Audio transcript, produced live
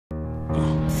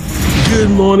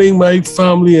Good morning, my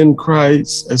family in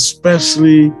Christ,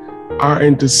 especially our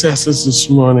intercessors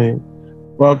this morning.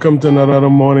 Welcome to another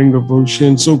morning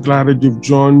devotion. So glad that you've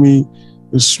joined me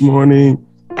this morning.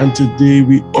 And today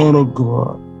we honor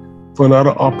God for another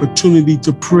opportunity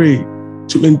to pray,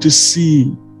 to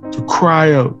intercede, to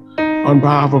cry out on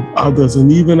behalf of others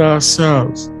and even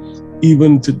ourselves,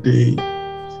 even today.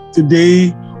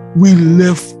 Today, we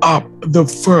lift up the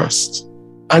first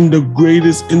and the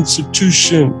greatest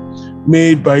institution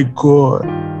made by God,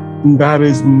 and that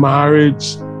is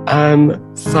marriage and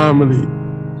family.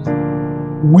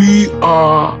 We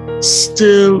are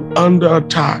still under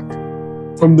attack.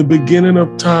 From the beginning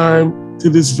of time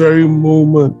to this very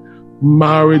moment,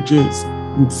 marriages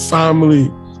and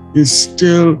family is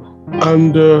still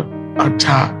under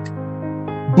attack.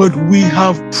 But we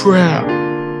have prayer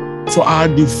for our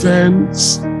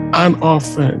defense and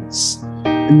offense.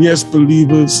 And yes,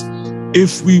 believers,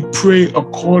 if we pray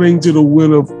according to the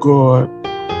will of God,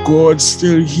 God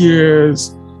still hears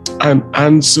and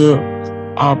answers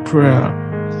our prayer.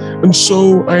 And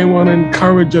so I want to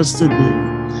encourage us today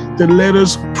that let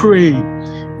us pray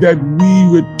that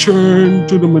we return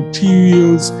to the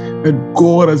materials that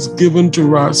God has given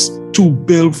to us to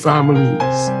build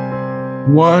families.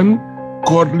 1,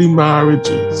 godly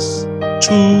marriages.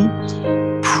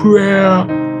 2, prayer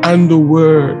and the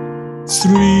word.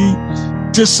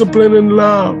 3, discipline and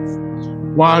love,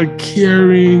 while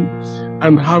caring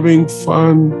and having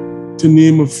fun, to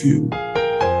name a few.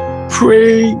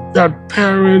 Pray that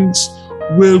parents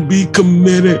will be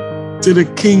committed to the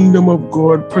kingdom of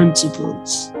God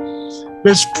principles.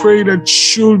 Let's pray that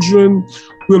children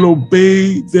will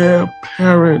obey their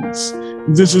parents.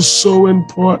 This is so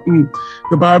important.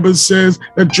 The Bible says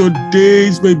that your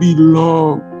days may be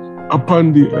long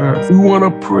upon the earth. We want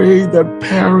to pray that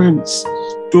parents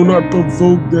do not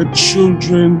provoke their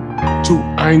children to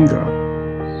anger.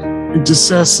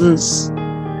 Intercessors,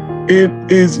 it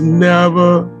is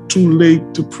never too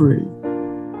late to pray.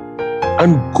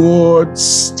 And God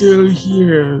still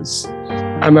hears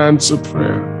and answers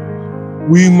prayer.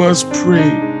 We must pray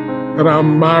that our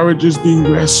marriages be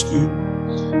rescued,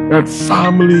 that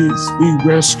families be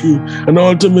rescued, and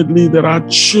ultimately that our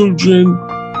children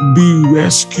be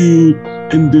rescued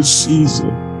in this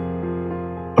season.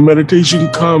 A meditation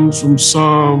comes from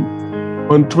Psalm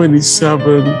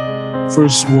 127,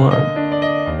 verse 1,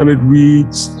 and it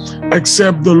reads,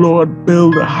 "Except the Lord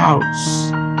build a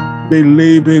house, they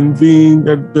labor in vain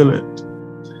that build it.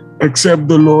 Except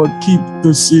the Lord keep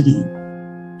the city,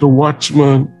 the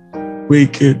watchman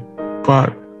waketh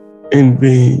but in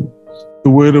vain."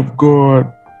 The word of God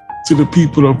to the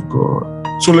people of God.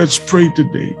 So let's pray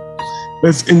today.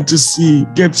 Let's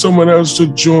intercede. Get someone else to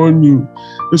join you.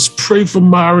 Let's pray for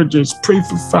marriages. Pray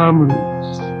for family.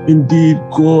 Indeed,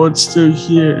 God still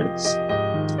hears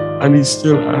and He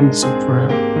still answers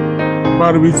prayer.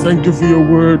 Father, we thank you for your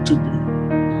word today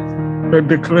that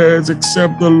declares,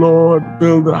 except the Lord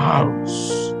build a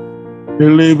house, they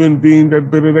labor in vain that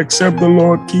build it. Except the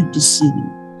Lord keep the city,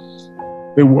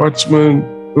 the watchman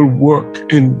will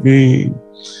work in vain.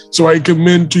 So I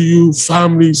commend to you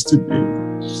families today.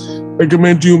 I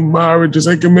commend to you marriages.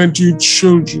 I commend to you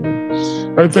children.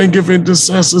 I thank you for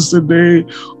intercessors today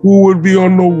who will be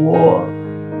on the wall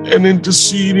and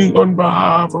interceding on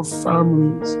behalf of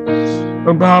families,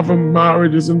 on behalf of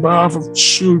marriages, on behalf of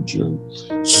children.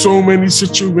 So many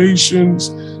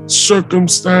situations,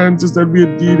 circumstances that we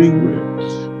are dealing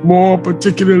with. More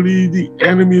particularly, the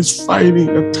enemy is fighting,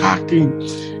 attacking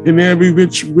in every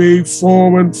which way,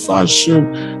 form, and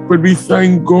fashion. But we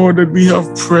thank God that we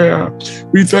have prayer.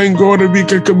 We thank God that we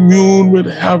can commune with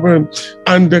heaven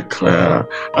and declare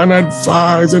and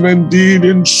advise and indeed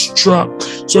instruct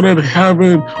so that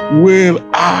heaven will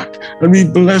act. And we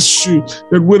bless you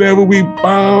that whatever we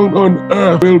bound on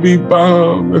earth will be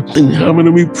bound in heaven.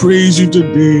 And we praise you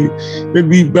today that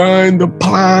we bind the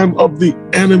plan of the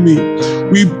enemy.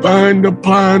 We bind the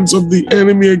plans of the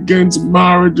enemy against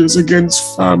marriages,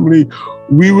 against family.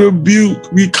 We rebuke,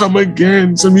 we come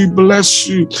against, and we bless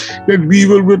you that we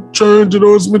will return to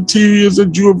those materials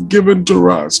that you have given to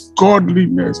us.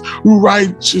 Godliness,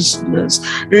 righteousness,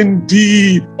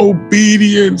 indeed,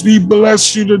 obedience. We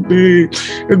bless you today.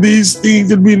 And these things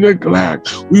that we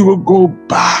neglect, we will go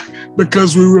back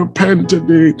because we repent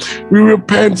today. We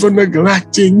repent for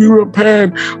neglecting. We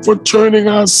repent for turning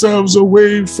ourselves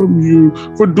away from you,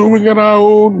 for doing it our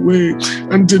own way.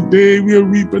 And today we are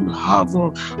reaping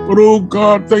havoc. But oh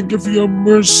God, thank you for your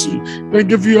mercy.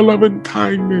 Thank you for your loving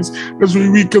kindness as we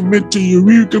recommit to you.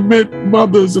 We commit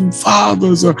mothers and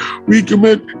fathers. We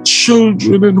commit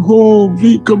children and homes.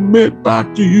 We commit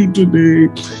back to you today.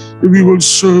 that we will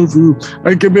serve you.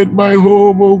 I commit my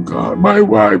home, oh God, my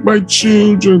wife, my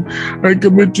children. I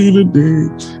commit to you today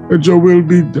that your will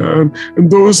be done.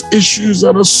 And those issues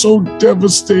that are so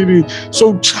devastating,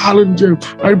 so challenging,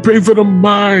 I pray for the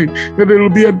mind that it'll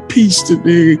be at peace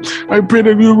today. I pray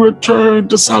that you return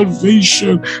to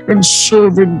salvation and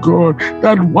serving God.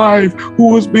 That wife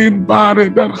who was being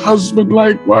battered, that husband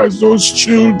likewise, those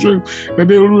children, and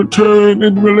they'll return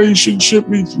in relationship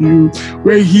with you,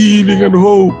 where healing and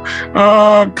hope,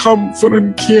 comfort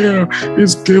and care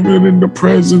is given in the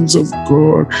presence of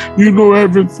God. You know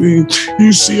everything.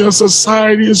 You see our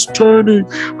society is turning,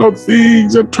 how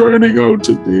things are turning out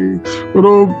today. But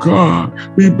oh God,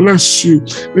 we bless you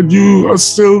that you are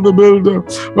still the builder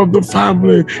of the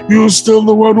family. You are still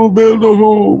the one who build a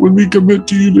home. When we commit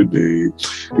to you today,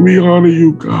 we honor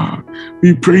you, God.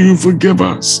 We pray you forgive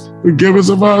us. Forgive us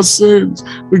of our sins.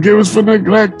 Forgive us for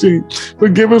neglecting.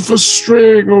 Forgive us for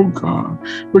straying, oh God.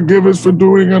 Forgive us for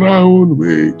doing it our own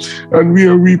way. And we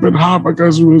are reaping havoc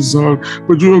as a result.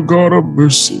 But you're a God of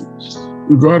mercy.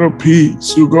 You're God of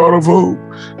peace. You're God of hope.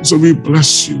 So we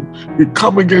bless you. We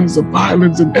come against the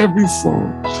violence in every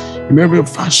form, in every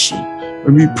fashion.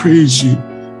 And we praise you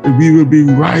that we will be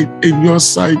right in your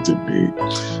sight today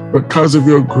because of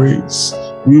your grace.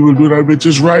 We will do that which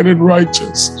is right and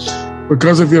righteous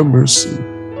because of your mercy.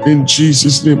 In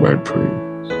Jesus' name I pray.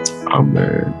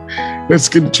 Amen. Let's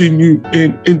continue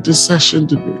in intercession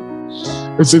today.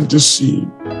 Let's intercede.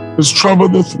 Let's trouble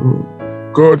the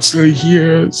throne. God still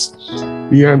hears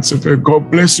the answer. God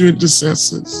bless you,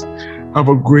 intercessors. Have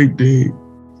a great day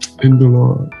in the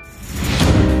Lord.